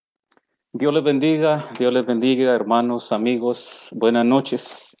Dios les bendiga, hermanos, amigos, buenas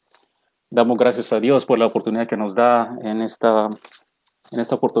noches. Damos gracias a Dios por la oportunidad que nos da en esta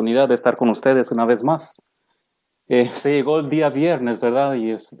oportunidad de estar con ustedes una vez más. Se llegó el día viernes, ¿verdad? Y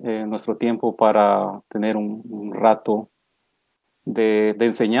es nuestro tiempo para tener un rato de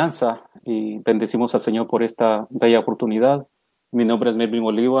enseñanza y bendecimos al Señor por esta bella oportunidad. Mi nombre es Melvin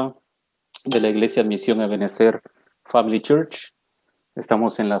Oliva de la Iglesia Misión Ebenecer Family Church.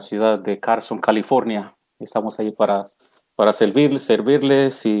 Estamos en la ciudad de Carson, California. Estamos ahí para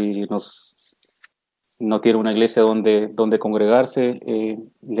servirles. Si no tiene una iglesia donde congregarse,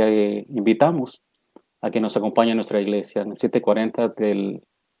 le invitamos a que nos acompañe a nuestra iglesia en el 740 del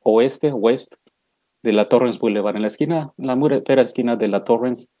West de la Torrance Boulevard, en la esquina, la mera esquina de la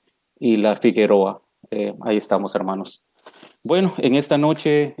Torrance y la Figueroa. Ahí estamos, hermanos. Bueno, en esta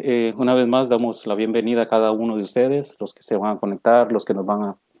noche, una vez más, damos la bienvenida a cada uno de ustedes, los que se van a conectar, los que nos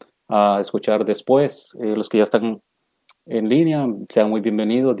van a escuchar después, los que ya están en línea, sean muy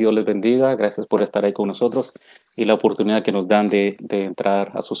bienvenidos, Dios les bendiga, gracias por estar ahí con nosotros y la oportunidad que nos dan de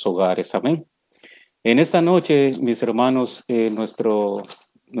entrar a sus hogares. Amén. En esta noche, mis hermanos,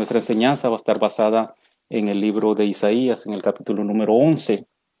 nuestra enseñanza va a estar basada en el libro de Isaías, en el capítulo número 11.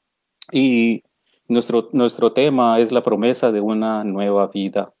 Y nuestro tema es la promesa de una nueva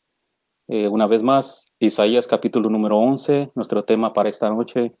vida. Una vez más, Isaías capítulo número 11, nuestro tema para esta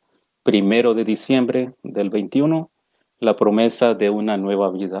noche, 1 de diciembre del 21, la promesa de una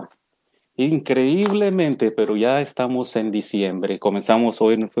nueva vida. Increíblemente, pero ya estamos en diciembre. Comenzamos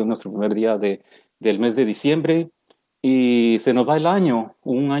hoy, fue nuestro primer día del mes de diciembre y se nos va el año,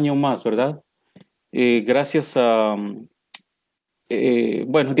 un año más, ¿verdad? Gracias a,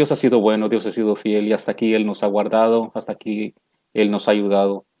 bueno, Dios ha sido bueno, Dios ha sido fiel y hasta aquí Él nos ha guardado, hasta aquí Él nos ha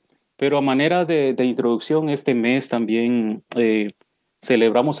ayudado. Pero a manera de introducción, este mes también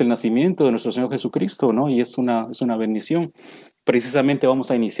celebramos el nacimiento de nuestro Señor Jesucristo, ¿no? Y es una bendición. Precisamente vamos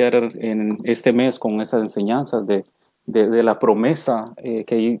a iniciar en este mes con esas enseñanzas de la promesa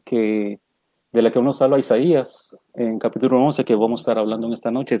de la que nos habla Isaías en capítulo 11, que vamos a estar hablando en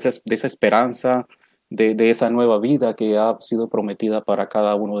esta noche, de esa esperanza, de esa nueva vida que ha sido prometida para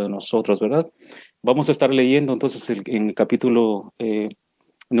cada uno de nosotros, ¿verdad? Vamos a estar leyendo entonces en el capítulo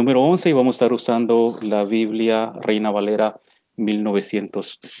número 11 y vamos a estar usando la Biblia Reina Valera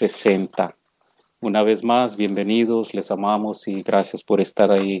 1960. Una vez más, bienvenidos, les amamos y gracias por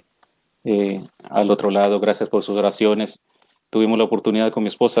estar ahí al otro lado, gracias por sus oraciones. Tuvimos la oportunidad con mi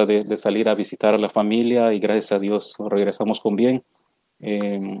esposa de salir a visitar a la familia y gracias a Dios regresamos con bien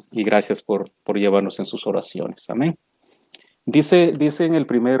y gracias por llevarnos en sus oraciones. Amén. Dice en el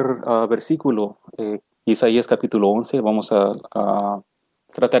primer versículo, Isaías capítulo 11, vamos a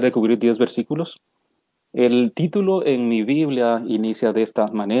tratar de cubrir 10 versículos. El título en mi Biblia inicia de esta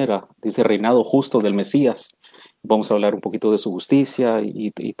manera, dice reinado justo del Mesías. Vamos a hablar un poquito de su justicia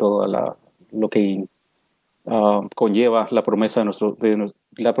y todo lo que conlleva la promesa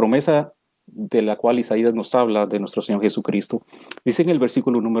la promesa de la cual Isaías nos habla de nuestro Señor Jesucristo. Dice en el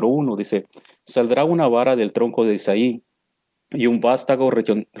versículo número 1, dice, saldrá una vara del tronco de Isaí y un vástago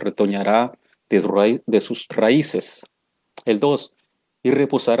retoñará de sus raíces. El 2, y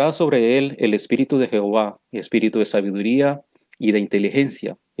reposará sobre él el espíritu de Jehová, espíritu de sabiduría y de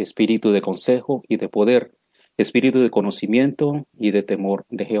inteligencia, espíritu de consejo y de poder, espíritu de conocimiento y de temor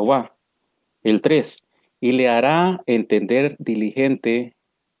de Jehová. El 3, y le hará entender diligente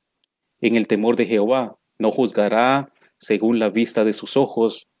en el temor de Jehová, no juzgará según la vista de sus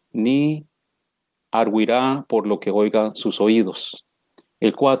ojos, ni arguirá por lo que oigan sus oídos.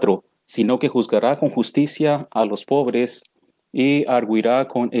 El 4, sino que juzgará con justicia a los pobres y arguirá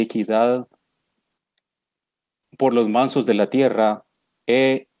con equidad por los mansos de la tierra,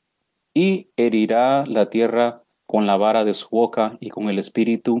 y herirá la tierra con la vara de su boca y con el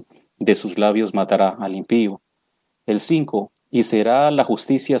espíritu de sus labios matará al impío. El 5, y será la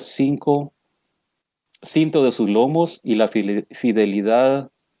justicia cinto de sus lomos y la fidelidad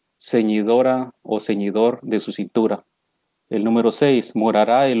ceñidora o ceñidor de su cintura. El número 6,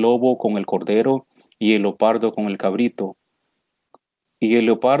 morará el lobo con el cordero y el leopardo con el cabrito. Y el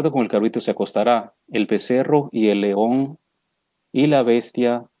leopardo con el cabrito se acostará, el becerro y el león y la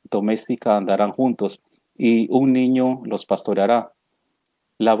bestia doméstica andarán juntos, y un niño los pastoreará.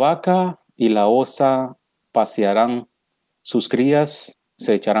 La vaca y la osa pasearán, sus crías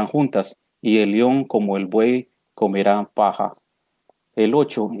se echarán juntas, y el león como el buey comerá paja. El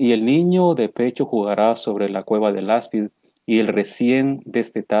 8, y el niño de pecho jugará sobre la cueva del áspid, y el recién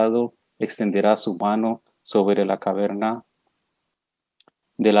destetado extenderá su mano sobre la caverna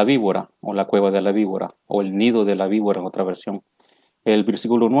de la víbora, o la cueva de la víbora, o el nido de la víbora en otra versión. El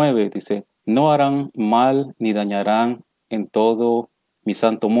versículo 9 dice, no harán mal ni dañarán en todo mi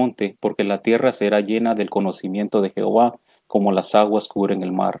santo monte, porque la tierra será llena del conocimiento de Jehová, como las aguas cubren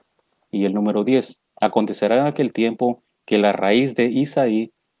el mar. Y el número 10, acontecerá en aquel tiempo que la raíz de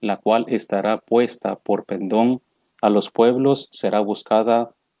Isaí, la cual estará puesta por pendón a los pueblos, será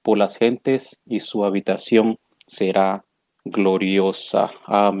buscada por las gentes y su habitación será gloriosa.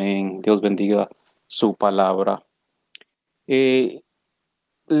 Amén. Dios bendiga su palabra. Eh,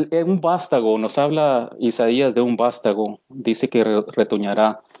 un vástago, nos habla Isaías de un vástago, dice que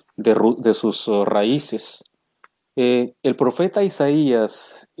retoñará de sus raíces. El profeta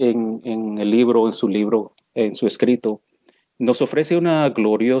Isaías en el libro, en su libro, en su escrito, nos ofrece una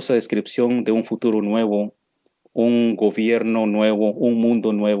gloriosa descripción de un futuro nuevo, un gobierno nuevo, un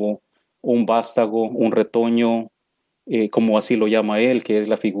mundo nuevo, un vástago, un retoño, como así lo llama él, que es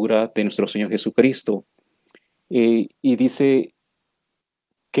la figura de nuestro Señor Jesucristo. Y dice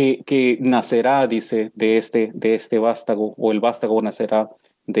que nacerá, dice, de este vástago, o el vástago nacerá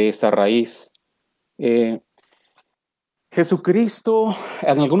de esta raíz. Eh, Jesucristo,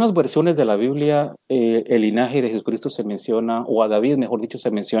 en algunas versiones de la Biblia, el linaje de Jesucristo se menciona, o a David, mejor dicho,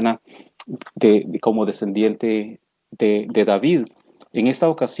 se menciona como descendiente de David. En esta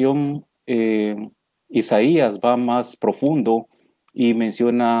ocasión, Isaías va más profundo y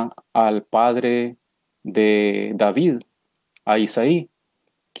menciona al padre de David, a Isaí,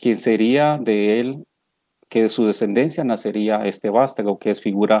 quien sería de él, que de su descendencia nacería este vástago, que es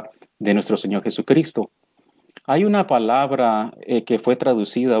figura de nuestro Señor Jesucristo. Hay una palabra que fue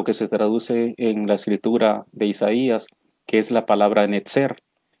traducida o que se traduce en la escritura de Isaías, que es la palabra netzer,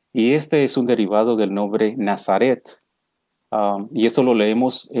 y este es un derivado del nombre Nazaret. Y esto lo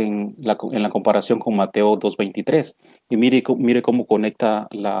leemos en la comparación con Mateo 2:23. Y mire cómo conecta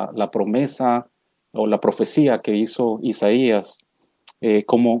la promesa o la profecía que hizo Isaías,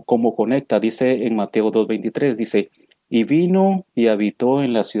 cómo conecta. Dice en Mateo 2:23, dice, y vino y habitó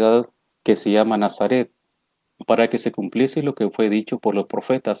en la ciudad que se llama Nazaret, para que se cumpliese lo que fue dicho por los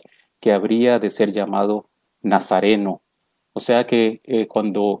profetas, que habría de ser llamado Nazareno. O sea que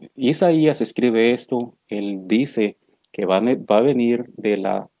cuando Isaías escribe esto, él dice que va a venir de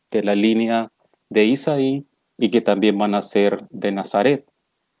la línea de Isaí y que también van a ser de Nazaret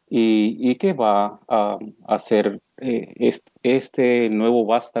y que va a ser este nuevo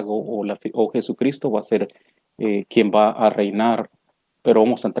vástago o Jesucristo va a ser quien va a reinar, pero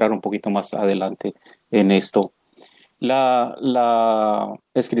vamos a entrar un poquito más adelante en esto. La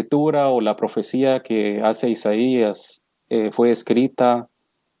escritura o la profecía que hace Isaías fue escrita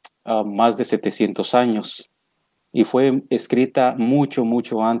más de 700 años y fue escrita mucho,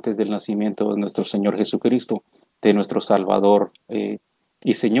 mucho antes del nacimiento de nuestro Señor Jesucristo, de nuestro Salvador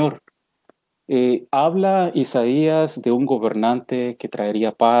y Señor. Habla Isaías de un gobernante que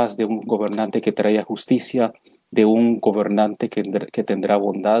traería paz, de un gobernante que traería justicia, de un gobernante que tendrá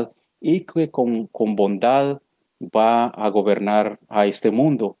bondad y que con bondad va a gobernar a este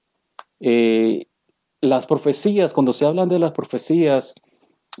mundo. Eh, las profecías, cuando se hablan de las profecías,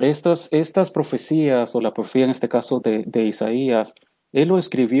 estas profecías, o la profecía en este caso de Isaías, él lo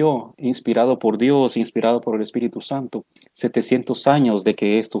escribió inspirado por Dios, inspirado por el Espíritu Santo, 700 años de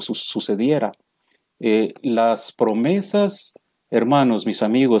que esto sucediera. Las promesas, hermanos, mis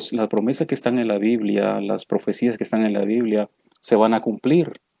amigos, las promesas que están en la Biblia, las profecías que están en la Biblia, se van a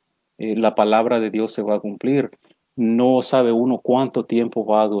cumplir. La palabra de Dios se va a cumplir. No sabe uno cuánto tiempo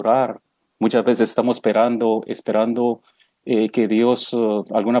va a durar. Muchas veces estamos esperando que Dios,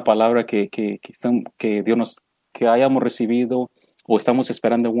 alguna palabra que Dios que hayamos recibido, o estamos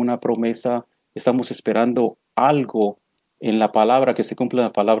esperando una promesa, estamos esperando algo en la palabra, que se cumpla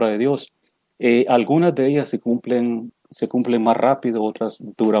la palabra de Dios. Algunas de ellas se cumplen más rápido, otras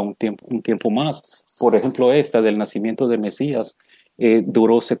duran un tiempo más. Por ejemplo, esta del nacimiento del Mesías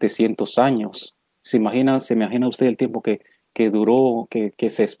duró 700 años. Se imagina usted el tiempo que duró, que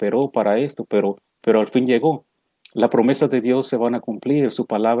se esperó para esto, pero al fin llegó. Las promesas de Dios se van a cumplir, su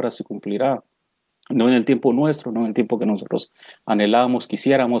palabra se cumplirá. No en el tiempo nuestro, no en el tiempo que nosotros anhelamos,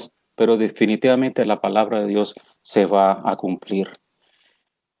 quisiéramos, pero definitivamente la palabra de Dios se va a cumplir.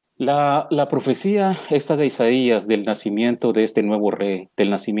 La profecía esta de Isaías del nacimiento de este nuevo rey, del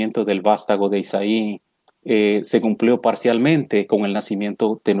nacimiento del vástago de Isaí, se cumplió parcialmente con el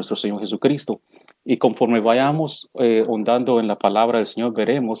nacimiento de nuestro Señor Jesucristo. Y conforme vayamos ahondando en la palabra del Señor,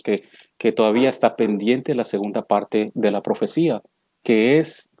 veremos que todavía está pendiente la segunda parte de la profecía, que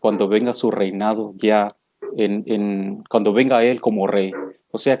es cuando venga su reinado ya, cuando venga Él como rey.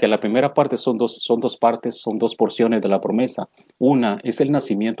 O sea que la primera parte son dos partes, son dos porciones de la promesa. Una es el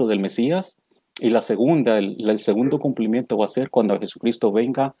nacimiento del Mesías Y la segunda, el segundo cumplimiento va a ser cuando Jesucristo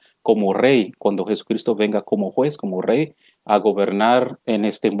venga como rey, cuando Jesucristo venga como juez, como rey, a gobernar en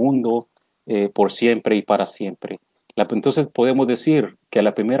este mundo por siempre y para siempre. Entonces podemos decir que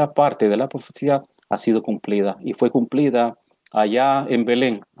la primera parte de la profecía ha sido cumplida y fue cumplida allá en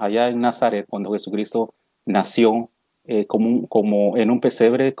Belén, allá en Nazaret, cuando Jesucristo nació como en un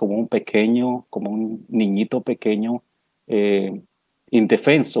pesebre, como un niñito pequeño, eh,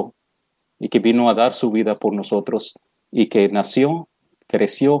 indefenso, y que vino a dar su vida por nosotros y que nació,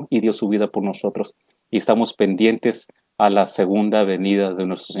 creció y dio su vida por nosotros. Y estamos pendientes a la segunda venida de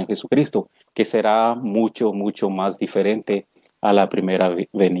nuestro Señor Jesucristo, que será mucho, mucho más diferente a la primera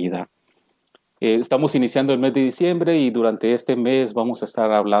venida. Estamos iniciando el mes de diciembre y durante este mes vamos a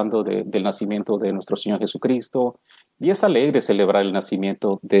estar hablando del nacimiento de nuestro Señor Jesucristo. Y es alegre celebrar el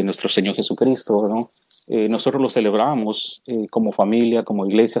nacimiento de nuestro Señor Jesucristo, ¿no? Nosotros lo celebramos como familia, como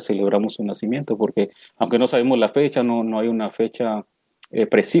iglesia, celebramos su nacimiento, porque aunque no sabemos la fecha, no hay una fecha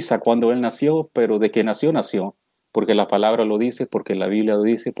precisa cuando Él nació, pero de que nació, nació, porque la palabra lo dice, porque la Biblia lo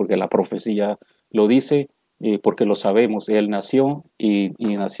dice, porque la profecía lo dice, porque lo sabemos, Él nació y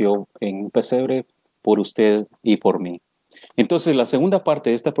nació en un pesebre por usted y por mí. Entonces, la segunda parte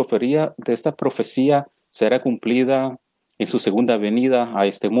de esta profecía será cumplida en su segunda venida a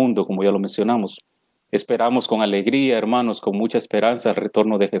este mundo, como ya lo mencionamos. Esperamos con alegría, hermanos, con mucha esperanza el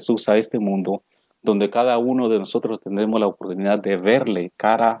retorno de Jesús a este mundo, donde cada uno de nosotros tendremos la oportunidad de verle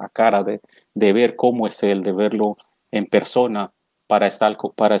cara a cara, de ver cómo es Él, de verlo en persona para estar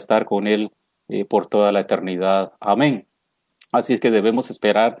con Él por toda la eternidad. Amén. Así es que debemos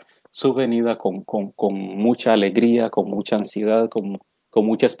esperar su venida con mucha alegría, con mucha ansiedad, con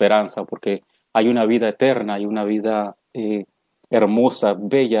mucha esperanza, porque hay una vida eterna, hay una vida hermosa,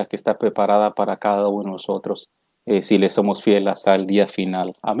 bella, que está preparada para cada uno de nosotros, si le somos fieles hasta el día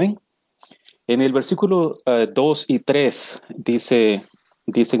final. Amén. En el versículo 2 y 3 dice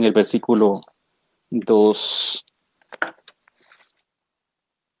en el versículo 2,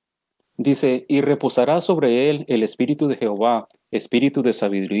 dice, y reposará sobre él el espíritu de Jehová, espíritu de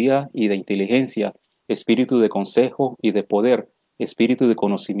sabiduría y de inteligencia, espíritu de consejo y de poder, espíritu de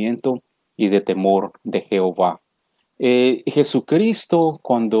conocimiento y de temor de Jehová. Jesucristo,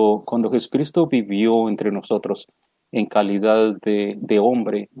 cuando Jesucristo vivió entre nosotros en calidad de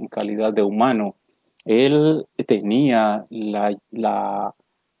hombre, en calidad de humano, Él tenía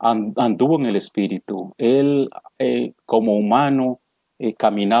anduvo en el Espíritu. Él, como humano,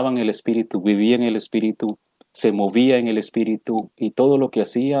 caminaba en el Espíritu, vivía en el Espíritu, se movía en el Espíritu y todo lo que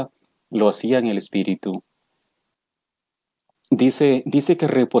hacía, lo hacía en el Espíritu. Dice que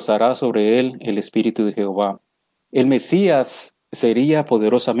reposará sobre él el Espíritu de Jehová. El Mesías sería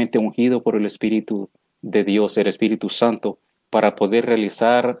poderosamente ungido por el Espíritu de Dios, el Espíritu Santo, para poder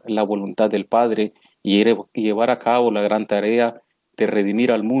realizar la voluntad del Padre y llevar a cabo la gran tarea de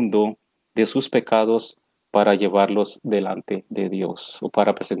redimir al mundo de sus pecados para llevarlos delante de Dios o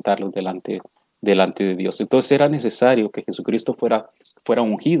para presentarlos delante de Dios. Entonces era necesario que Jesucristo fuera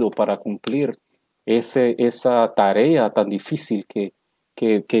ungido para cumplir esa tarea tan difícil que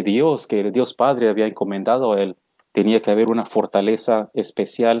el Dios Padre había encomendado a él. Tenía que haber una fortaleza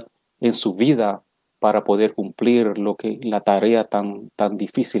especial en su vida para poder cumplir la tarea tan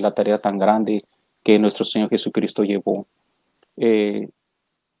difícil, la tarea tan grande que nuestro Señor Jesucristo llevó.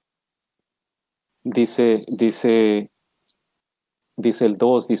 Dice el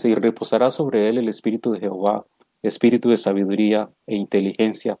 2, dice, y reposará sobre él el Espíritu de Jehová, espíritu de sabiduría e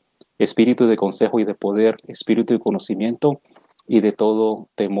inteligencia, espíritu de consejo y de poder, espíritu de conocimiento y de todo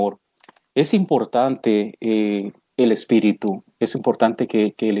temor. Es importante el espíritu, es importante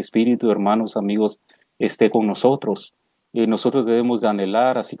que el espíritu, hermanos, amigos, esté con nosotros. Nosotros debemos de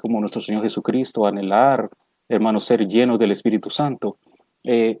anhelar, así como nuestro Señor Jesucristo, anhelar, hermanos, ser llenos del Espíritu Santo.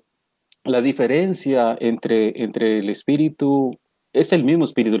 La diferencia entre el espíritu es el mismo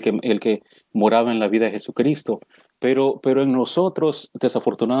espíritu el que moraba en la vida de Jesucristo, pero en nosotros,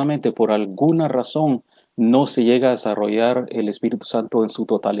 desafortunadamente, por alguna razón, no se llega a desarrollar el Espíritu Santo en su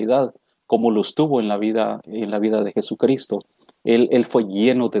totalidad, como lo estuvo en la vida de Jesucristo. Él fue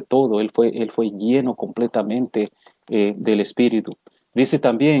lleno de todo, él fue lleno completamente del Espíritu. Dice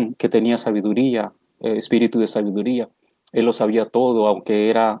también que tenía sabiduría, espíritu de sabiduría. Él lo sabía todo, aunque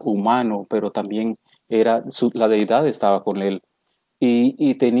era humano, pero también la deidad estaba con él.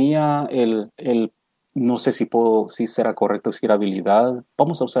 Y tenía no sé si será correcto decir habilidad,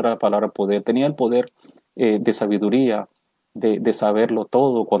 vamos a usar la palabra poder, tenía el poder de sabiduría, de saberlo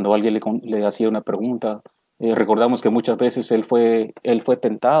todo cuando alguien le hacía una pregunta. Recordamos que muchas veces él fue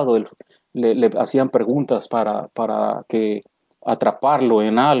tentado, le hacían preguntas para que atraparlo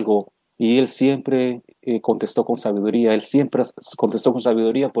en algo y él siempre contestó con sabiduría. Él siempre contestó con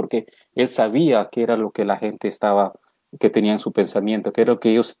sabiduría porque él sabía qué era lo que la gente que tenía en su pensamiento, qué era lo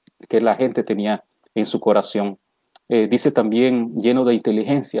que la gente tenía en su corazón. Dice también lleno de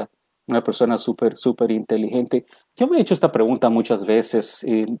inteligencia, una persona súper inteligente. Yo me he hecho esta pregunta muchas veces,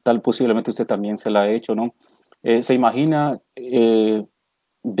 tal posiblemente usted también se la ha hecho, ¿no? ¿Se imagina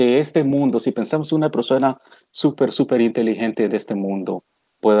de este mundo, si pensamos en una persona súper inteligente de este mundo,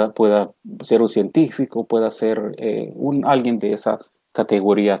 pueda ser un científico, pueda ser alguien de esa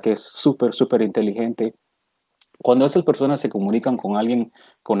categoría que es súper inteligente? Cuando esas personas se comunican con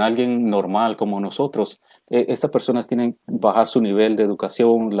alguien normal como nosotros, estas personas tienen que bajar su nivel de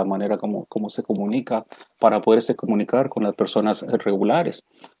educación, la manera como se comunica, para poderse comunicar con las personas regulares.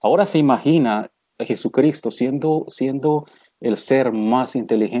 Ahora se imagina a Jesucristo siendo el ser más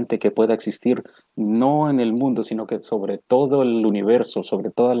inteligente que pueda existir, no en el mundo, sino que sobre todo el universo, sobre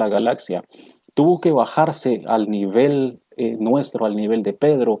toda la galaxia. Tuvo que bajarse al nivel nuestro, al nivel de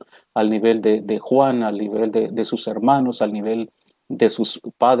Pedro, al nivel de Juan, al nivel de sus hermanos, al nivel de sus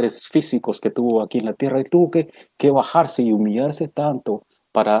padres físicos que tuvo aquí en la tierra. Y tuvo que bajarse y humillarse tanto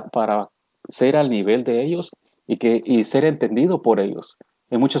para ser al nivel de ellos y ser entendido por ellos.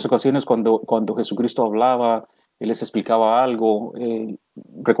 En muchas ocasiones cuando Jesucristo hablaba, Él les explicaba algo,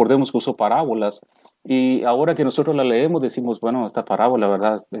 recordemos que usó parábolas, y ahora que nosotros la leemos decimos, bueno, esta parábola,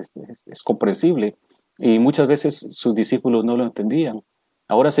 ¿verdad? Es comprensible, y muchas veces sus discípulos no lo entendían.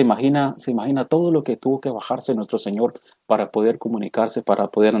 Ahora se imagina todo lo que tuvo que bajarse nuestro Señor para poder comunicarse, para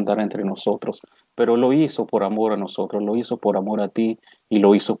poder andar entre nosotros. Pero lo hizo por amor a nosotros, lo hizo por amor a ti y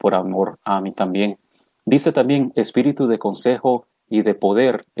lo hizo por amor a mí también. Dice también espíritu de consejo y de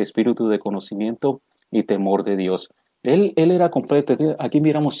poder, espíritu de conocimiento y temor de Dios. Él era completo. Aquí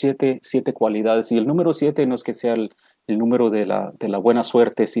miramos siete cualidades, y el número 7 no es que sea el número de la buena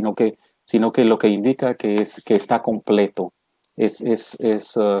suerte, sino que lo que indica que está completo. Es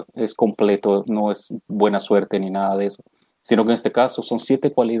completo, no es buena suerte ni nada de eso, sino que en este caso son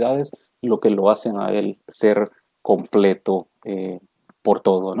 7 cualidades lo que lo hacen a él ser completo por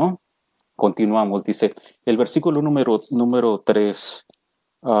todo, ¿no? Continuamos, dice el versículo número 3.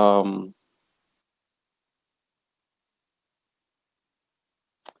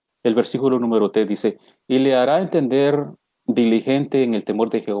 El versículo número 3 dice, y le hará entender diligente en el temor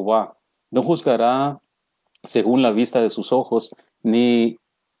de Jehová, no juzgará según la vista de sus ojos, ni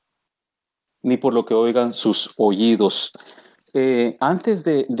por lo que oigan sus oídos. Antes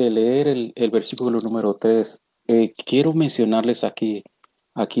de leer el versículo número 3, quiero mencionarles aquí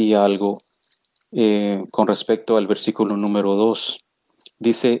algo con respecto al versículo número 2.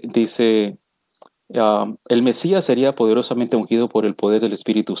 Dice el Mesías sería poderosamente ungido por el poder del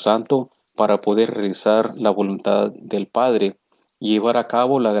Espíritu Santo para poder realizar la voluntad del Padre y llevar a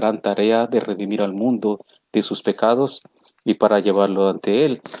cabo la gran tarea de redimir al mundo de sus pecados y para llevarlo ante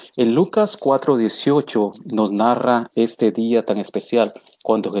Él. En Lucas 4:18 nos narra este día tan especial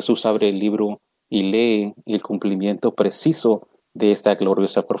cuando Jesús abre el libro y lee el cumplimiento preciso de esta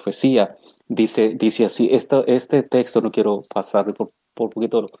gloriosa profecía. Dice así, este texto no quiero pasar por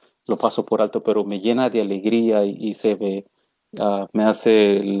poquito, lo paso por alto, pero me llena de alegría y me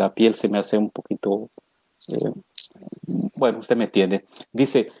hace, la piel se me hace un poquito, eh, bueno, usted me entiende.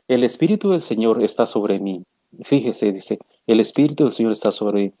 Dice, el Espíritu del Señor está sobre mí. Fíjese, dice, el Espíritu del Señor está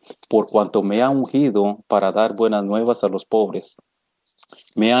sobre mí, por cuanto me ha ungido para dar buenas nuevas a los pobres.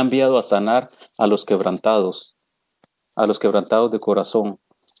 Me ha enviado a sanar a los quebrantados de corazón,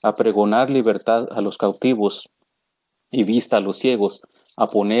 a pregonar libertad a los cautivos y vista a los ciegos, a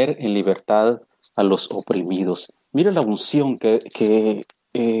poner en libertad a los oprimidos. Mira la unción que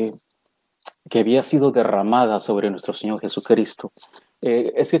había sido derramada sobre nuestro Señor Jesucristo.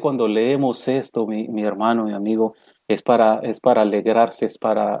 Es que cuando leemos esto, mi hermano, mi amigo, es para alegrarse,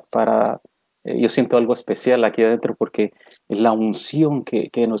 yo siento algo especial aquí adentro porque la unción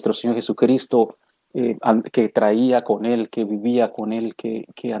que nuestro Señor Jesucristo que traía con Él, que vivía con Él,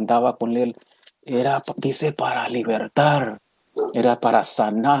 que andaba con Él, dice, para libertar, era para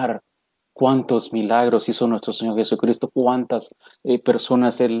sanar. Cuántos milagros hizo nuestro Señor Jesucristo, cuántas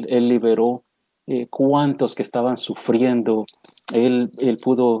personas Él liberó, cuántos que estaban sufriendo, Él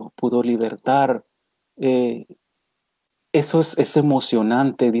pudo libertar. Eh, Eso es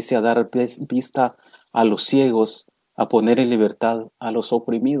emocionante, dice, a dar vista a los ciegos, a poner en libertad a los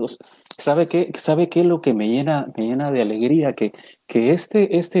oprimidos. ¿Sabe qué es lo que me llena de alegría? Que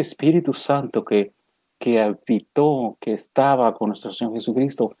este Espíritu Santo que habitó, que estaba con nuestro Señor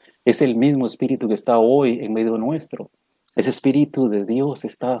Jesucristo, es el mismo Espíritu que está hoy en medio nuestro. Ese Espíritu de Dios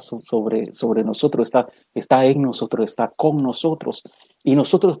está sobre nosotros, está en nosotros, está con nosotros. Y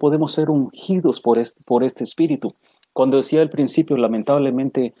nosotros podemos ser ungidos por este Espíritu. Cuando decía al principio,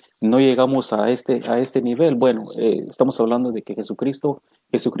 lamentablemente no llegamos a este nivel. Bueno, estamos hablando de que Jesucristo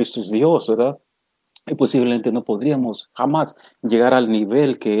es Dios, ¿verdad? Y posiblemente no podríamos jamás llegar al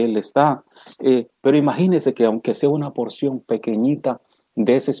nivel que Él está. Pero imagínese que aunque sea una porción pequeñita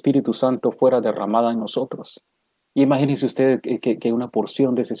de ese Espíritu Santo fuera derramada en nosotros. Imagínese usted que una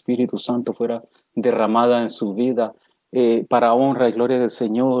porción de ese Espíritu Santo fuera derramada en su vida, para honra y gloria del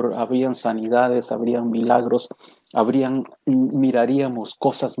Señor. Habrían sanidades, habrían milagros, miraríamos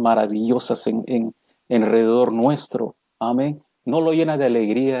cosas maravillosas en alrededor nuestro. Amén. ¿No lo llena de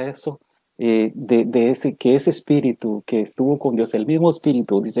alegría eso? Que ese espíritu que estuvo con Dios, el mismo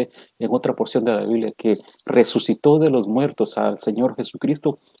espíritu, dice en otra porción de la Biblia, que resucitó de los muertos al Señor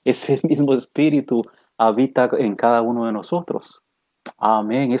Jesucristo, ese mismo espíritu habita en cada uno de nosotros.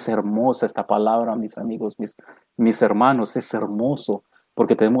 Amén. Es hermosa esta palabra, mis amigos, mis hermanos, es hermoso,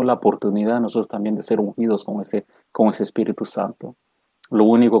 porque tenemos la oportunidad nosotros también de ser ungidos con ese Espíritu Santo. Lo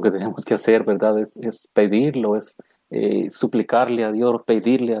único que tenemos que hacer, ¿verdad? Es pedirlo, suplicarle a Dios,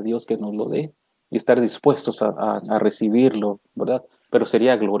 pedirle a Dios que nos lo dé y estar dispuestos a recibirlo, ¿verdad? Pero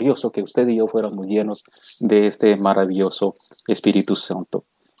sería glorioso que usted y yo fuéramos llenos de este maravilloso Espíritu Santo.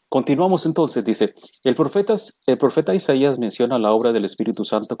 Continuamos entonces, dice, el profeta Isaías menciona la obra del Espíritu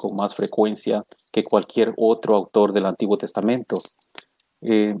Santo con más frecuencia que cualquier otro autor del Antiguo Testamento.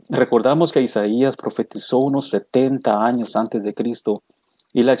 Recordamos que Isaías profetizó unos 70 años antes de Cristo,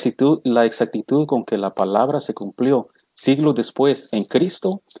 y la exactitud con que la palabra se cumplió siglos después en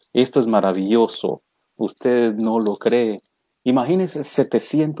Cristo, esto es maravilloso. Usted no lo cree. Imagínese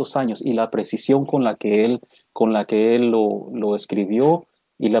 700 años y la precisión con la que él lo escribió,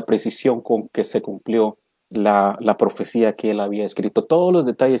 y la precisión con que se cumplió la profecía que él había escrito. Todos los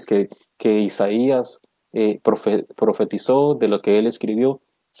detalles que Isaías profetizó, de lo que él escribió,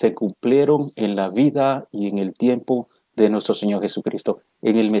 se cumplieron en la vida y en el tiempo de nuestro Señor Jesucristo,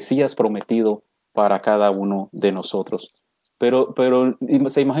 en el Mesías prometido para cada uno de nosotros. Pero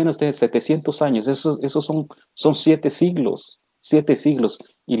se imagina usted 700 años, esos son 7 siglos, 7 siglos,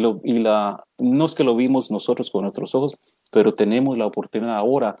 no es que lo vimos nosotros con nuestros ojos, pero tenemos la oportunidad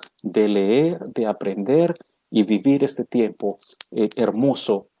ahora de leer, de aprender y vivir este tiempo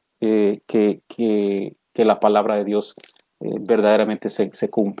hermoso, que la palabra de Dios verdaderamente se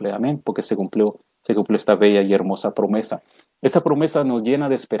cumple. Amén, porque se cumplió esta bella y hermosa promesa. Esta promesa nos llena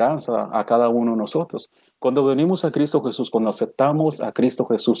de esperanza a cada uno de nosotros. Cuando venimos a Cristo Jesús, cuando aceptamos a Cristo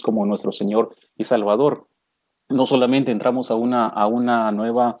Jesús como nuestro Señor y Salvador, no solamente entramos a una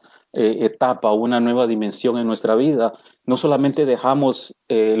nueva etapa, una nueva dimensión en nuestra vida. No solamente dejamos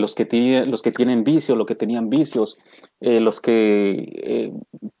los que tienen vicios, los que tenían vicios, los que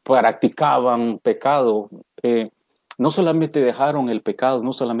practicaban pecado. No solamente dejaron el pecado,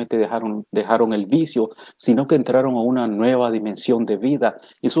 no solamente dejaron el vicio, sino que entraron a una nueva dimensión de vida.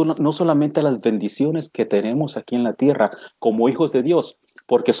 Y no solamente las bendiciones que tenemos aquí en la tierra como hijos de Dios,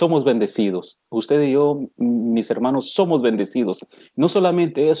 porque somos bendecidos. Usted y yo, mis hermanos, somos bendecidos. No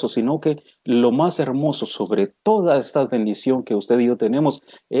solamente eso, sino que lo más hermoso sobre toda esta bendición que usted y yo tenemos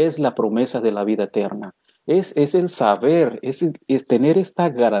es la promesa de la vida eterna. Es el saber, es tener esta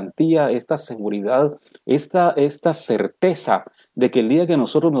garantía, esta seguridad, esta certeza de que el día que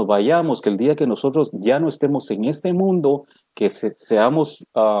nosotros nos vayamos, que el día que nosotros ya no estemos en este mundo, que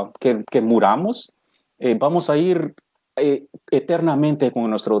muramos, vamos a ir eternamente con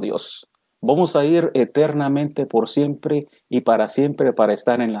nuestro Dios. Vamos a ir eternamente por siempre y para siempre para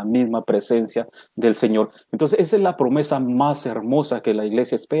estar en la misma presencia del Señor. Entonces, esa es la promesa más hermosa que la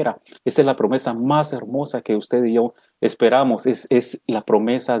iglesia espera. Esa es la promesa más hermosa que usted y yo esperamos. Es la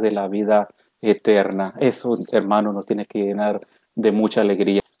promesa de la vida eterna. Eso, hermano, nos tiene que llenar de mucha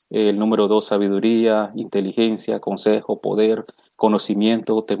alegría. El número 2, sabiduría, inteligencia, consejo, poder,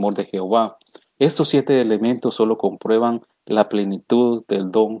 conocimiento, temor de Jehová. Estos 7 elementos solo comprueban la plenitud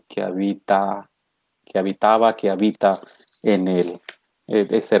del don que habita en él.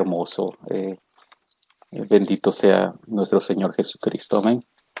 Es hermoso. Bendito sea nuestro Señor Jesucristo. Amén.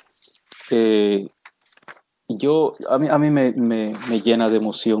 A mí me llena de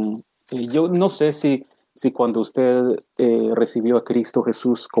emoción. Yo no sé si cuando usted recibió a Cristo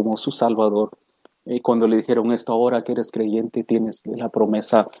Jesús como su Salvador, cuando le dijeron esto, ahora que eres creyente tienes la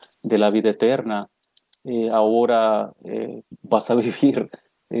promesa de la vida eterna, ahora vas a vivir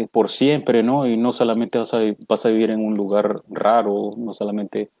por siempre, ¿no? Y no solamente vas a vivir en un lugar raro, no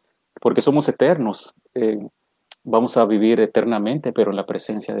solamente porque somos eternos, vamos a vivir eternamente, pero en la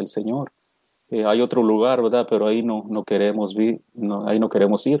presencia del Señor. Hay otro lugar, ¿verdad? Pero ahí no queremos ahí no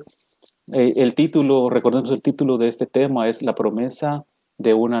queremos ir. El título, recordemos el título de este tema es La promesa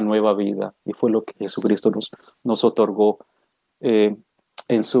de una nueva vida. Y fue lo que Jesucristo nos otorgó eh,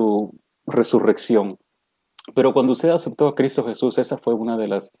 en su resurrección. Pero cuando usted aceptó a Cristo Jesús, esa fue una de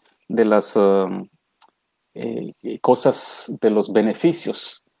las cosas, de los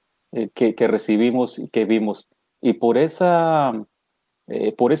beneficios que recibimos y que vimos. Y por ese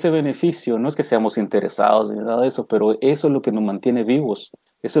beneficio, no es que seamos interesados ni nada de eso, pero eso es lo que nos mantiene vivos,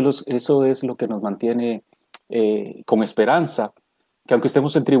 eso es lo que nos mantiene con esperanza, que aunque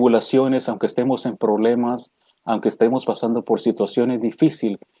estemos en tribulaciones, aunque estemos en problemas, aunque estemos pasando por situaciones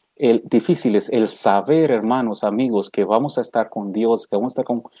difíciles, el saber, hermanos, amigos, que vamos a estar con Dios, que vamos a estar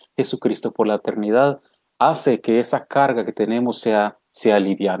con Jesucristo por la eternidad, hace que esa carga que tenemos sea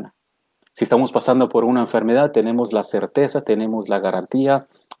liviana. Si estamos pasando por una enfermedad, tenemos la certeza, tenemos la garantía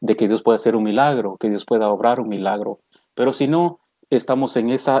de que Dios puede hacer un milagro, que Dios pueda obrar un milagro. Pero si no, estamos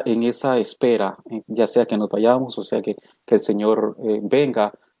en esa espera, ya sea que nos vayamos, o sea que el Señor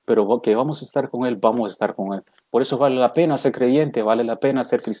venga, pero que vamos a estar con Él, vamos a estar con Él. Por eso vale la pena ser creyente, vale la pena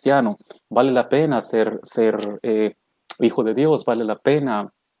ser cristiano, vale la pena ser hijo de Dios, vale la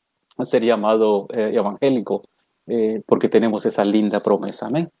pena ser llamado evangélico, porque tenemos esa linda promesa.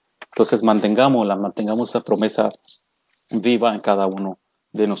 Amén. Entonces mantengamos esa promesa viva en cada uno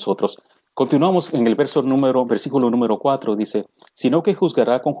de nosotros. Continuamos en el versículo número 4, dice, sino que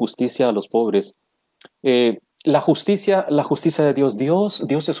juzgará con justicia a los pobres. La justicia de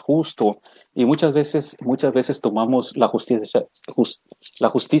Dios es justo y muchas veces tomamos la justicia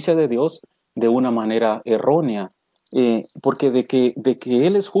de Dios de una manera errónea, porque de que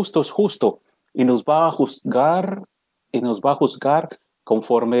Él es justo y nos va a juzgar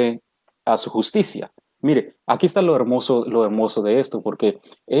conforme a su justicia. Mire, aquí está lo hermoso de esto, porque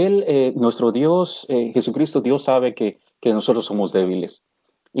nuestro Dios, Jesucristo, Dios sabe que nosotros somos débiles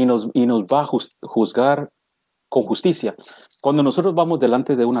y nos va a juzgar con justicia. Cuando nosotros vamos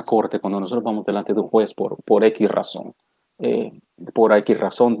delante de una corte, cuando nosotros vamos delante de un juez por X razón, eh, por X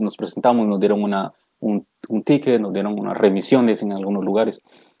razón nos presentamos, nos dieron un ticket, nos dieron unas remisiones en algunos lugares,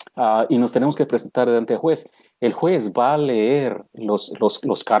 y nos tenemos que presentar delante del juez. El juez va a leer los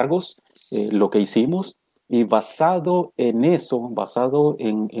cargos, lo que hicimos, y basado en eso, basado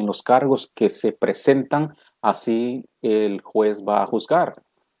en los cargos que se presentan, así el juez va a juzgar.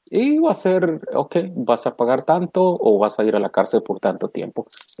 Y va a ser, ok, vas a pagar tanto o vas a ir a la cárcel por tanto tiempo.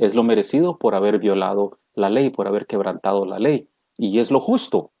 Es lo merecido por haber violado la ley, por haber quebrantado la ley. Y es lo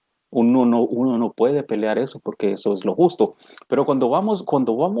justo. Uno no puede pelear eso porque eso es lo justo. Pero cuando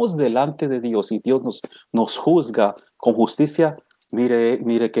vamos delante de Dios y Dios nos juzga con justicia,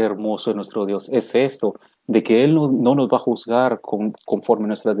 mire qué hermoso es nuestro Dios. Es esto, de que Él no nos va a juzgar conforme a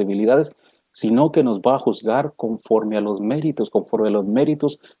nuestras debilidades, sino que nos va a juzgar conforme conforme a los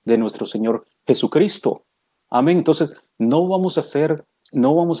méritos de nuestro Señor Jesucristo. Amén. Entonces, no vamos a ser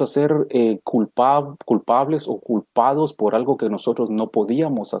culpables o culpados por algo que nosotros no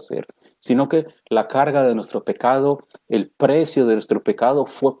podíamos hacer, sino que la carga de nuestro pecado, el precio de nuestro pecado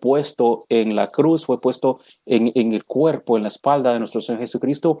fue puesto en la cruz, fue puesto en el cuerpo, en la espalda de nuestro Señor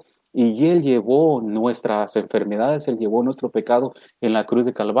Jesucristo, y Él llevó nuestras enfermedades, Él llevó nuestro pecado en la cruz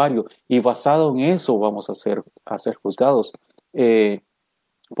de Calvario, y basado en eso vamos a ser juzgados.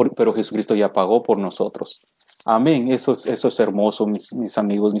 Pero Jesucristo ya pagó por nosotros. Amén. Eso es hermoso, mis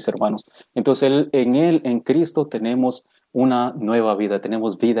amigos, mis hermanos. Entonces, en Cristo tenemos una nueva vida,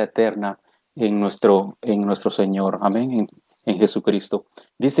 tenemos vida eterna en nuestro Señor. Amén. En Jesucristo.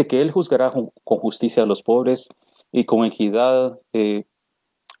 Dice que Él juzgará con justicia a los pobres y con equidad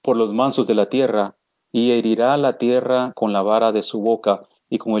por los mansos de la tierra, y herirá la tierra con la vara de su boca,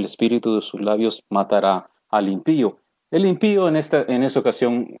 y con el espíritu de sus labios matará al impío. El impío en esta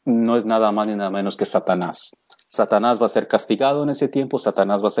ocasión no es nada más ni nada menos que Satanás. Satanás va a ser castigado en ese tiempo,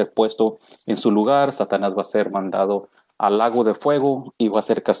 Satanás va a ser puesto en su lugar, Satanás va a ser mandado al lago de fuego y va a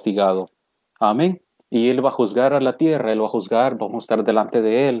ser castigado. Amén. Y él va a juzgar a la tierra, él va a juzgar, vamos a estar delante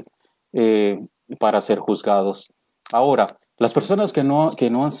de él para ser juzgados. Ahora, las personas que no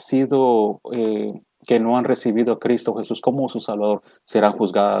han sido, que no han recibido a Cristo Jesús como su Salvador, serán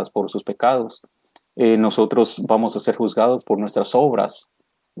juzgadas por sus pecados. Nosotros vamos a ser juzgados por nuestras obras.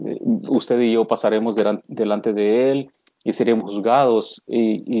 Usted y yo pasaremos delante de Él y seremos juzgados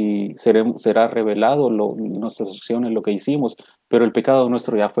y será revelado nuestras acciones, lo que hicimos, pero el pecado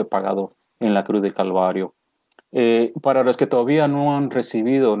nuestro ya fue pagado en la cruz del Calvario. Para los que todavía no han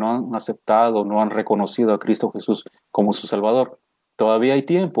recibido, no han aceptado, no han reconocido a Cristo Jesús como su Salvador, todavía hay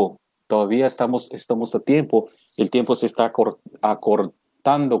tiempo, todavía estamos a tiempo. El tiempo se está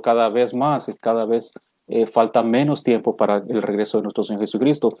acortando cada vez más, es cada vez falta menos tiempo para el regreso de nuestro Señor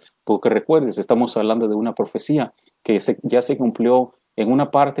Jesucristo, porque recuerdes, estamos hablando de una profecía que ya se cumplió en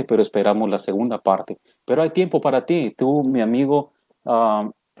una parte, pero esperamos la segunda parte. Pero hay tiempo para ti, tú, mi amigo,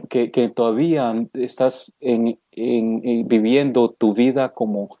 que todavía estás viviendo tu vida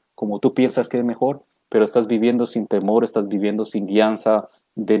como tú piensas que es mejor, pero estás viviendo sin temor, estás viviendo sin guianza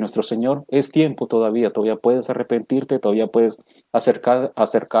de nuestro Señor. Es tiempo todavía puedes arrepentirte, todavía puedes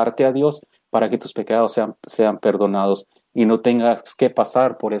acercarte a Dios para que tus pecados sean perdonados y no tengas que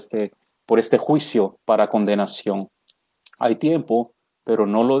pasar por este juicio para condenación. Hay tiempo, pero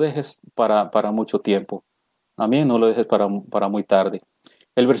no lo dejes para mucho tiempo. Amén, no lo dejes para muy tarde.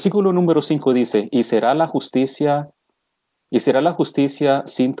 El versículo número 5 dice, y será la justicia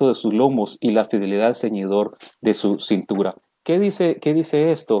cinto de sus lomos y la fidelidad ceñidor de su cintura. Qué dice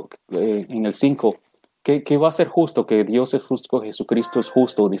esto en el 5? Que va a ser justo, que Dios es justo, que Jesucristo es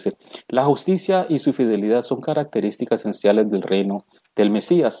justo. Dice, la justicia y su fidelidad son características esenciales del reino del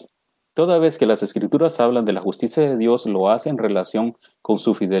Mesías. Toda vez que las Escrituras hablan de la justicia de Dios, lo hacen en relación con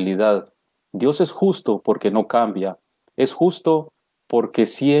su fidelidad. Dios es justo porque no cambia. Es justo porque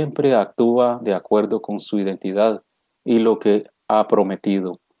siempre actúa de acuerdo con su identidad y lo que ha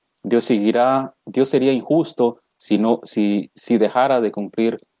prometido. Dios sería injusto si dejara de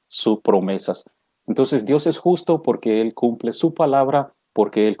cumplir sus promesas. Entonces Dios es justo porque Él cumple su palabra,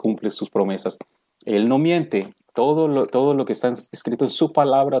 porque Él cumple sus promesas. Él no miente. Todo lo que está escrito en su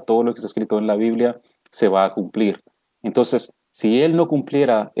palabra, todo lo que está escrito en la Biblia, se va a cumplir. Entonces, si Él no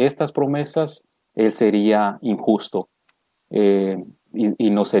cumpliera estas promesas, Él sería injusto. Y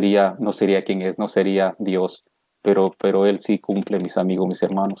no sería quien es, no sería Dios. Pero Él sí cumple, mis amigos, mis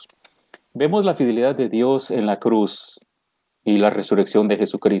hermanos. Vemos la fidelidad de Dios en la cruz y la resurrección de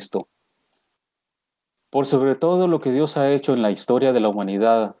Jesucristo. Por sobre todo lo que Dios ha hecho en la historia de la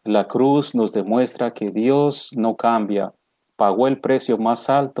humanidad, la cruz nos demuestra que Dios no cambia. Pagó el precio más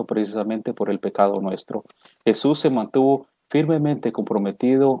alto precisamente por el pecado nuestro. Jesús se mantuvo firmemente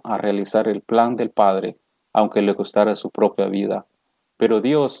comprometido a realizar el plan del Padre, aunque le costara su propia vida. Pero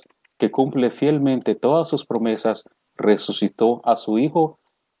Dios, que cumple fielmente todas sus promesas, resucitó a su Hijo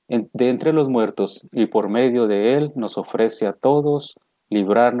de entre los muertos y por medio de él nos ofrece a todos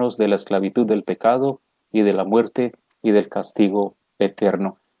librarnos de la esclavitud del pecado y de la muerte y del castigo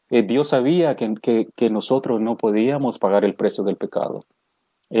eterno. Dios sabía que nosotros no podíamos pagar el precio del pecado.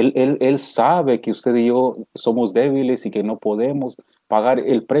 Él sabe que usted y yo somos débiles y que no podemos pagar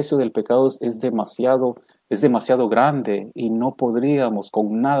el precio del pecado. Es demasiado grande y no podríamos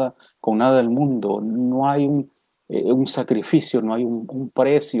con nada del mundo. No hay un sacrificio, no hay un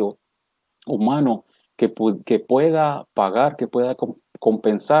precio humano que pueda pagar, que pueda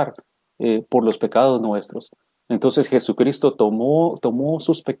compensar por los pecados nuestros. Entonces Jesucristo tomó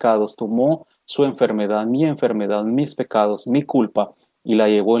sus pecados, tomó su enfermedad, mis pecados, mi culpa, y la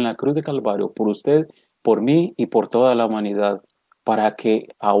llevó en la cruz de Calvario por usted, por mí y por toda la humanidad, para que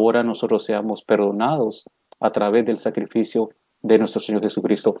ahora nosotros seamos perdonados a través del sacrificio de nuestro Señor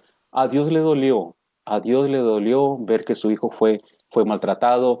Jesucristo. A Dios le dolió ver que su hijo fue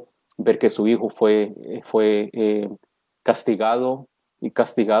maltratado, ver que su hijo fue castigado, y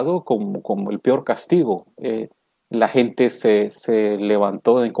castigado como el peor castigo. La gente se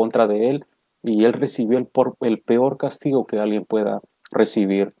levantó en contra de él y él recibió el peor castigo que alguien pueda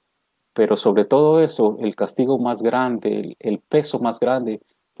recibir. Pero sobre todo eso, el castigo más grande, el peso más grande,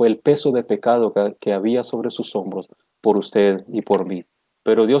 fue el peso de pecado que había sobre sus hombros por usted y por mí.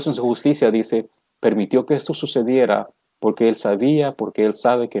 Pero Dios en su justicia dice, permitió que esto sucediera porque Él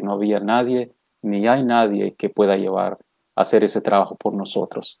sabe que no había nadie, ni hay nadie que pueda llevar a hacer ese trabajo por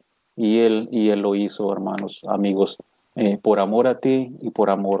nosotros. Y él lo hizo, hermanos, amigos, por amor a ti y por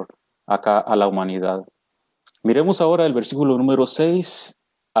amor acá a la humanidad. Miremos ahora el versículo número 6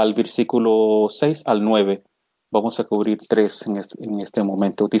 al 9. Vamos a cubrir tres en este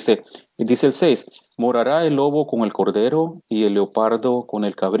momento. Dice el 6, morará el lobo con el cordero y el leopardo con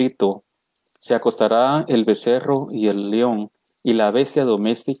el cabrito. Se acostará el becerro y el león, y la bestia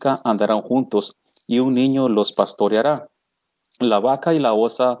doméstica andarán juntos, y un niño los pastoreará. La vaca y la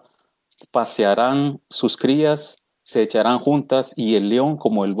osa pasearán sus crías, se echarán juntas, y el león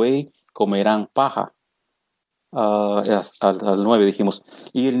como el buey comerán paja. Al 9 dijimos,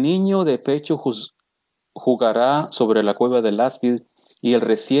 y el niño de pecho jugará sobre la cueva del áspid, y el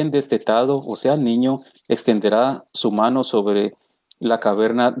recién destetado, o sea, el niño, extenderá su mano sobre la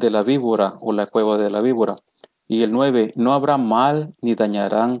caverna de la víbora o la cueva de la víbora. Y el 9, no habrá mal ni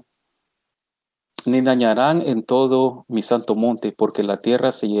dañarán en todo mi santo monte, porque la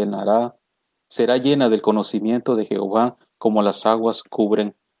tierra será llena del conocimiento de Jehová, como las aguas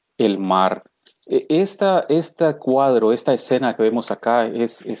cubren el mar. Esta cuadro, esta escena que vemos acá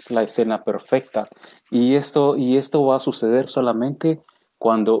es la escena perfecta. Y esto va a suceder solamente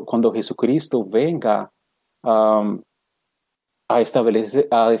cuando Jesucristo venga um, a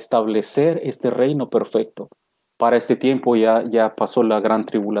establecer este reino perfecto. Para este tiempo ya pasó la gran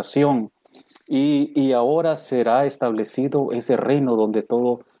tribulación y ahora será establecido ese reino donde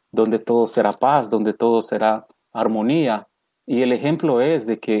todo será paz, donde todo será armonía. Y el ejemplo es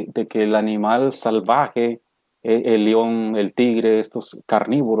de que el animal salvaje, el león, el tigre, estos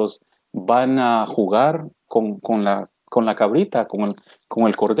carnívoros, van a jugar con la cabrita, con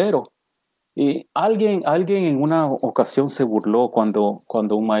el cordero. Y alguien en una ocasión se burló cuando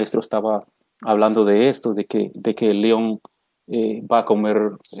un maestro estaba hablando de esto, de que el león va a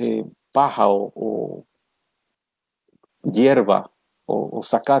comer paja o hierba o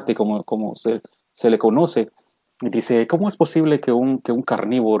zacate, como se le conoce. Y dice, ¿cómo es posible que un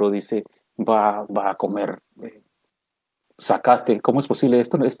carnívoro, dice, va a comer zacate? ¿Cómo es posible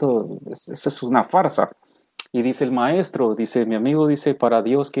esto? Eso es una farsa. Y dice el maestro, dice, mi amigo, dice, para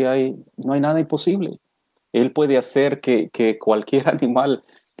Dios no hay nada imposible. Él puede hacer que cualquier animal,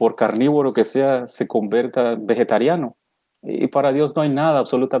 por carnívoro que sea, se convierta vegetariano. Y para Dios no hay nada,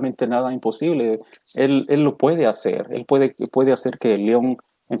 absolutamente nada imposible. Él lo puede hacer. Él puede hacer que el león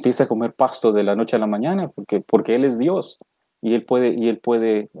empiece a comer pasto de la noche a la mañana, porque Él es Dios y Él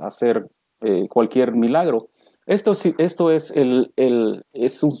puede hacer cualquier milagro. Esto es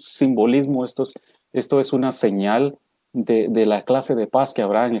un simbolismo, esto es una señal de la clase de paz que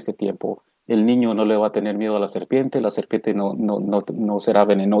habrá en este tiempo. El niño no le va a tener miedo a la serpiente no será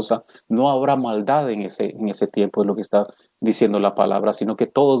venenosa, no habrá maldad en ese tiempo, es lo que está diciendo la palabra, sino que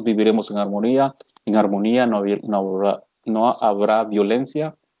todos viviremos en armonía no habrá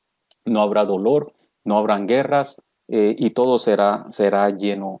violencia, no habrá dolor, no habrán guerras, y todo será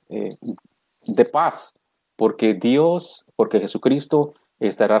lleno de paz, porque Jesucristo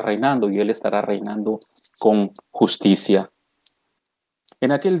estará reinando y Él estará reinando con justicia.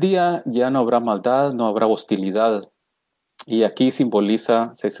 En aquel día ya no habrá maldad, no habrá hostilidad, y aquí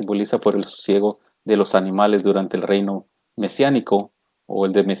se simboliza por el sosiego de los animales durante el reino mesiánico o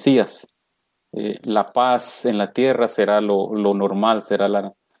el de Mesías. La paz en la tierra será lo normal, será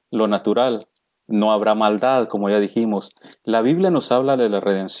lo natural. No habrá maldad, como ya dijimos. La Biblia nos habla de la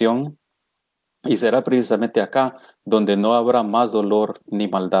redención y será precisamente acá donde no habrá más dolor ni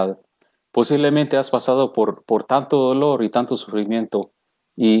maldad. Posiblemente has pasado por tanto dolor y tanto sufrimiento.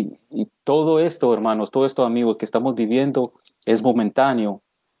 Y todo esto, hermanos, todo esto, amigos, que estamos viviendo es momentáneo.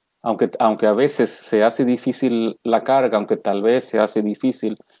 Aunque a veces se hace difícil la carga, aunque tal vez se hace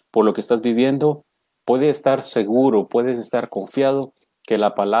difícil por lo que estás viviendo, puedes estar seguro, puedes estar confiado que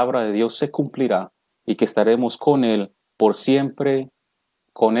la palabra de Dios se cumplirá y que estaremos con Él por siempre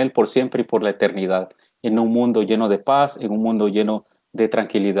y por la eternidad, en un mundo lleno de paz, en un mundo lleno de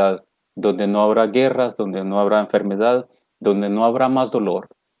tranquilidad, donde no habrá guerras, donde no habrá enfermedad, donde no habrá más dolor.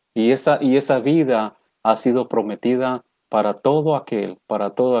 Y esa vida ha sido prometida para todo aquel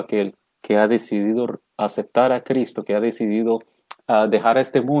que ha decidido aceptar a Cristo, que ha decidido dejar a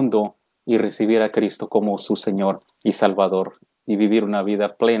este mundo y recibir a Cristo como su Señor y Salvador y vivir una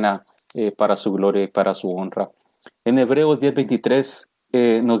vida plena para su gloria y para su honra. En Hebreos 10:23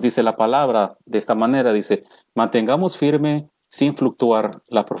 nos dice la palabra de esta manera, dice, mantengamos firme sin fluctuar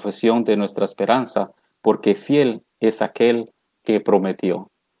la profesión de nuestra esperanza, porque fiel es aquel que prometió.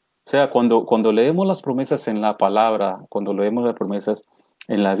 O sea, cuando leemos las promesas en la palabra, cuando leemos las promesas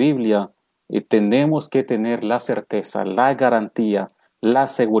en la Biblia, tenemos que tener la certeza, la garantía, la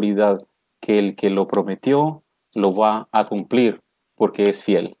seguridad que el que lo prometió lo va a cumplir, porque es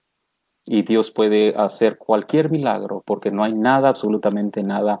fiel. Y Dios puede hacer cualquier milagro, porque no hay nada, absolutamente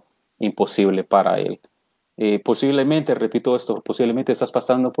nada imposible para Él. Posiblemente, repito esto, posiblemente estás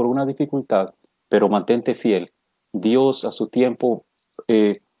pasando por una dificultad, pero mantente fiel. Dios a su tiempo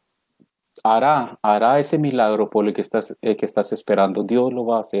hará ese milagro por el que estás esperando. Dios lo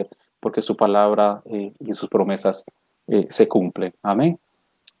va a hacer porque su palabra y sus promesas se cumplen. Amén.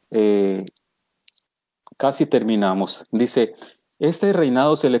 Eh, Casi terminamos. Dice, este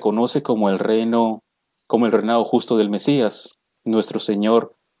reinado se le conoce como el reinado justo del Mesías, nuestro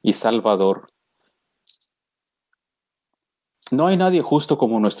Señor y Salvador. No hay nadie justo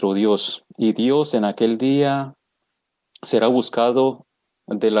como nuestro Dios, y Dios en aquel día será buscado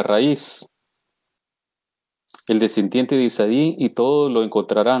de la raíz, el descendiente de Isaí, y todos lo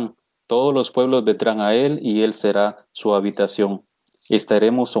encontrarán. Todos los pueblos vendrán a él, y él será su habitación.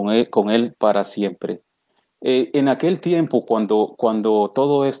 Estaremos con él para siempre. En aquel tiempo, cuando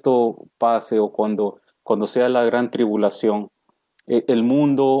todo esto pase o cuando cuando sea la gran tribulación, el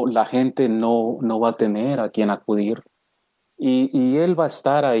mundo, la gente no va a tener a quien acudir. Y Él va a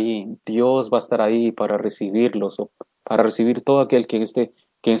estar ahí, Dios va a estar ahí para recibirlos, o para recibir todo aquel que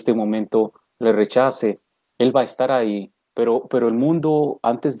en este momento le rechace. Él va a estar ahí, pero el mundo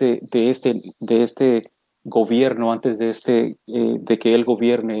antes de este gobierno, antes de que Él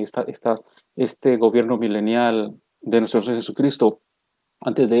gobierne este gobierno milenial de nuestro Señor Jesucristo,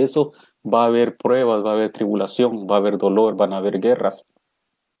 antes de eso va a haber pruebas, va a haber tribulación, va a haber dolor, van a haber guerras.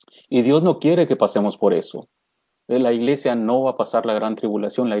 Y Dios no quiere que pasemos por eso. La iglesia no va a pasar la gran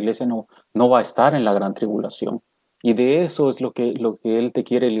tribulación, la iglesia no va a estar en la gran tribulación. Y de eso es lo que Él te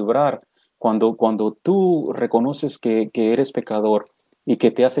quiere librar. Cuando tú reconoces que eres pecador y que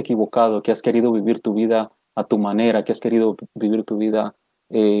te has equivocado, que has querido vivir tu vida a tu manera, que has querido vivir tu vida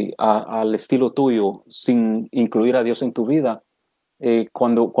al estilo tuyo, sin incluir a Dios en tu vida,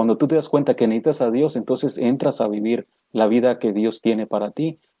 cuando tú te das cuenta que necesitas a Dios, entonces entras a vivir la vida que Dios tiene para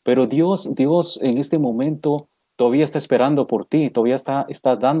ti. Pero Dios en este momento todavía está esperando por ti, todavía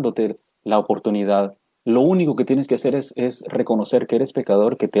está dándote la oportunidad. Lo único que tienes que hacer es reconocer que eres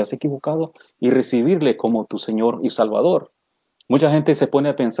pecador, que te has equivocado y recibirle como tu Señor y Salvador. Mucha gente se pone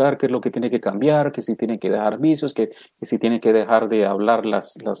a pensar qué es lo que tiene que cambiar, que si tiene que dejar vicios, que si tiene que dejar de hablar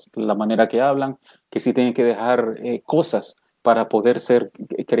la manera que hablan, que si tiene que dejar cosas para poder ser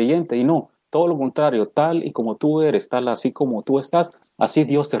creyente. Y no, todo lo contrario, tal y como tú eres, tal así como tú estás, así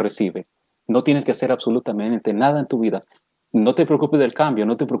Dios te recibe. No tienes que hacer absolutamente nada en tu vida. No te preocupes del cambio,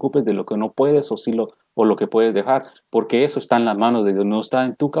 no te preocupes de lo que no puedes o lo que puedes dejar, porque eso está en la mano de Dios, no está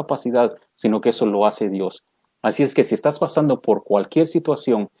en tu capacidad, sino que eso lo hace Dios. Así es que si estás pasando por cualquier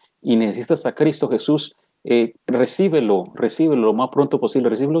situación y necesitas a Cristo Jesús, recíbelo lo más pronto posible,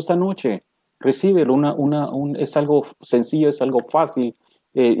 recíbelo esta noche, recíbelo, es algo sencillo, es algo fácil,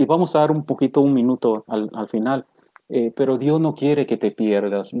 y vamos a dar un minuto al final, pero Dios no quiere que te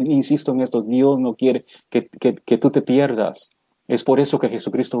pierdas, insisto en esto, Dios no quiere que tú te pierdas. Es por eso que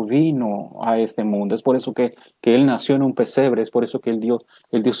Jesucristo vino a este mundo, es por eso que Él nació en un pesebre, es por eso que Él dio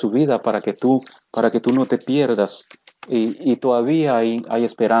su vida para que tú no te pierdas. Y todavía hay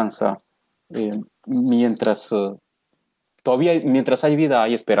esperanza. eh, mientras, mientras hay vida,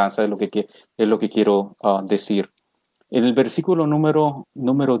 hay esperanza, es lo que quiero decir. En el versículo número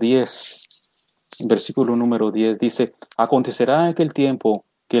 10 dice: Acontecerá en aquel tiempo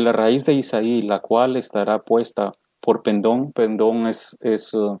que la raíz de Isaí, la cual estará puesta por pendón es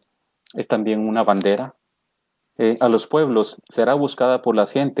también una bandera, a los pueblos, será buscada por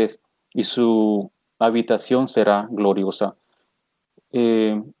las gentes y su habitación será gloriosa.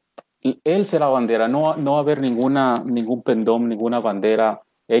 Eh, Él será bandera, no va a haber ningún pendón, ninguna bandera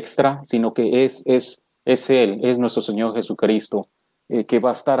extra, sino que es Él, es nuestro Señor Jesucristo, que va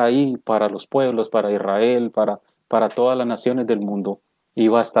a estar ahí para los pueblos, para Israel, para todas las naciones del mundo, y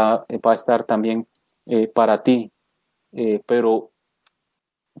va a estar también para ti. Pero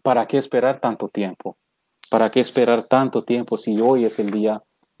 ¿para qué esperar tanto tiempo? ¿Para qué esperar tanto tiempo si hoy es el día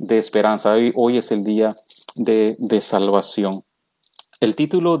de esperanza, hoy es el día de salvación? El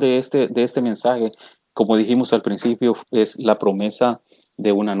título de este mensaje, como dijimos al principio, es La promesa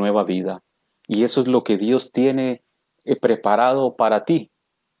de una nueva vida. Y eso es lo que Dios tiene preparado para ti,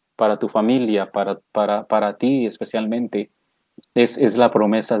 para tu familia, para ti especialmente. Es la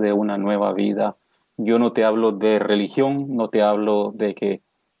promesa de una nueva vida. Yo no te hablo de religión, no te hablo de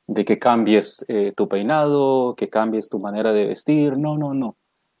que cambies tu peinado, que cambies tu manera de vestir, no, no, no.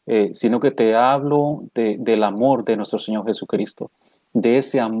 Sino que te hablo del amor de nuestro Señor Jesucristo, de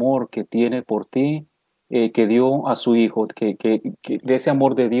ese amor que tiene por ti, que dio a su Hijo, de ese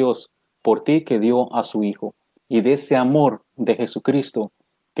amor de Dios por ti que dio a su Hijo, y de ese amor de Jesucristo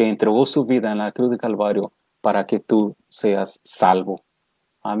que entregó su vida en la cruz de Calvario para que tú seas salvo.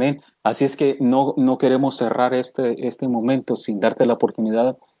 Amén. Así es que no queremos cerrar este momento sin darte la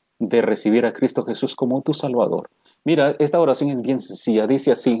oportunidad de recibir a Cristo Jesús como tu Salvador. Mira, esta oración es bien sencilla.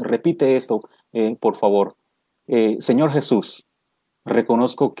 Dice así, repite esto, por favor. Señor Jesús,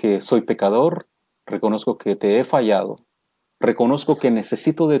 reconozco que soy pecador, reconozco que te he fallado, reconozco que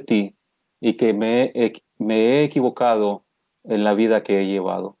necesito de ti y que me he equivocado en la vida que he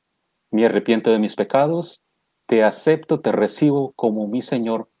llevado. Me arrepiento de mis pecados, te acepto, te recibo como mi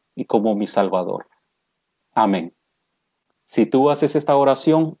Señor y como mi Salvador. Amén. Si tú haces esta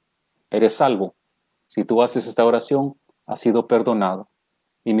oración, eres salvo. Si tú haces esta oración, has sido perdonado.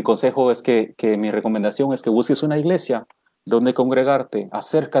 Y mi consejo es que mi recomendación es que busques una iglesia donde congregarte,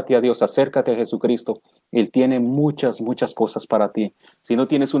 acércate a Dios, acércate a Jesucristo. Él tiene muchas, muchas cosas para ti. Si no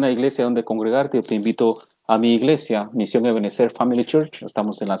tienes una iglesia donde congregarte, te invito a mi iglesia, Misión Ebenezer Family Church.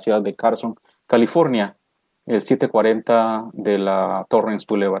 Estamos en la ciudad de Carson, California. el 740 de la Torrens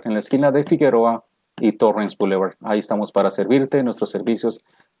Boulevard, en la esquina de Figueroa y Torrens Boulevard. Ahí estamos para servirte, nuestros servicios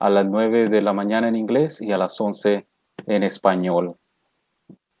a las 9 de la mañana en inglés y a las 11 en español.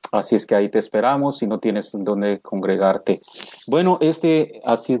 Así es que ahí te esperamos si no tienes dónde congregarte. Bueno, este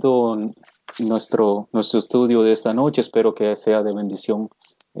ha sido nuestro estudio de esta noche. Espero que sea de bendición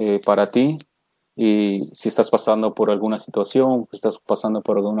para ti. Y si estás pasando por alguna situación, estás pasando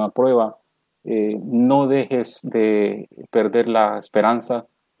por alguna prueba, no dejes de perder la esperanza,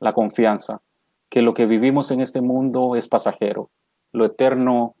 la confianza, que lo que vivimos en este mundo es pasajero. Lo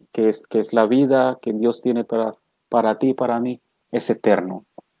eterno que es la vida que Dios tiene para ti y para mí es eterno.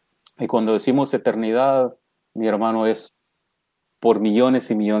 Y cuando decimos eternidad, mi hermano, es por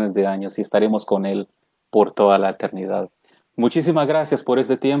millones y millones de años y estaremos con Él por toda la eternidad. Muchísimas gracias por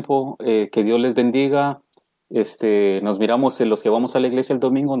este tiempo. Que Dios les bendiga. Nos miramos en los que vamos a la iglesia el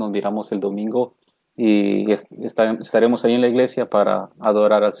domingo, nos miramos el domingo y estaremos ahí en la iglesia para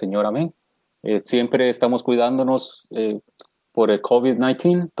adorar al Señor. Amén. Siempre estamos cuidándonos por el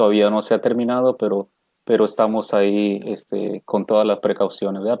COVID-19. Todavía no se ha terminado, pero estamos ahí con todas las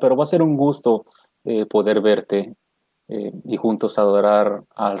precauciones, ¿verdad? Pero va a ser un gusto poder verte y juntos adorar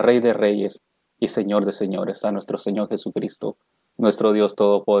al Rey de Reyes y Señor de Señores, a nuestro Señor Jesucristo, nuestro Dios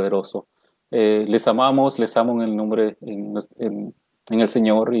Todopoderoso. Les amamos, les amo en el nombre, en el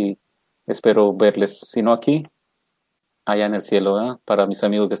Señor y espero verles, si no aquí, allá en el cielo, ¿verdad? Para mis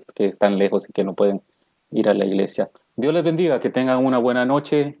amigos que están lejos y que no pueden ir a la iglesia. Dios les bendiga, que tengan una buena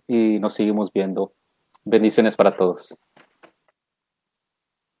noche y nos seguimos viendo. Bendiciones para todos.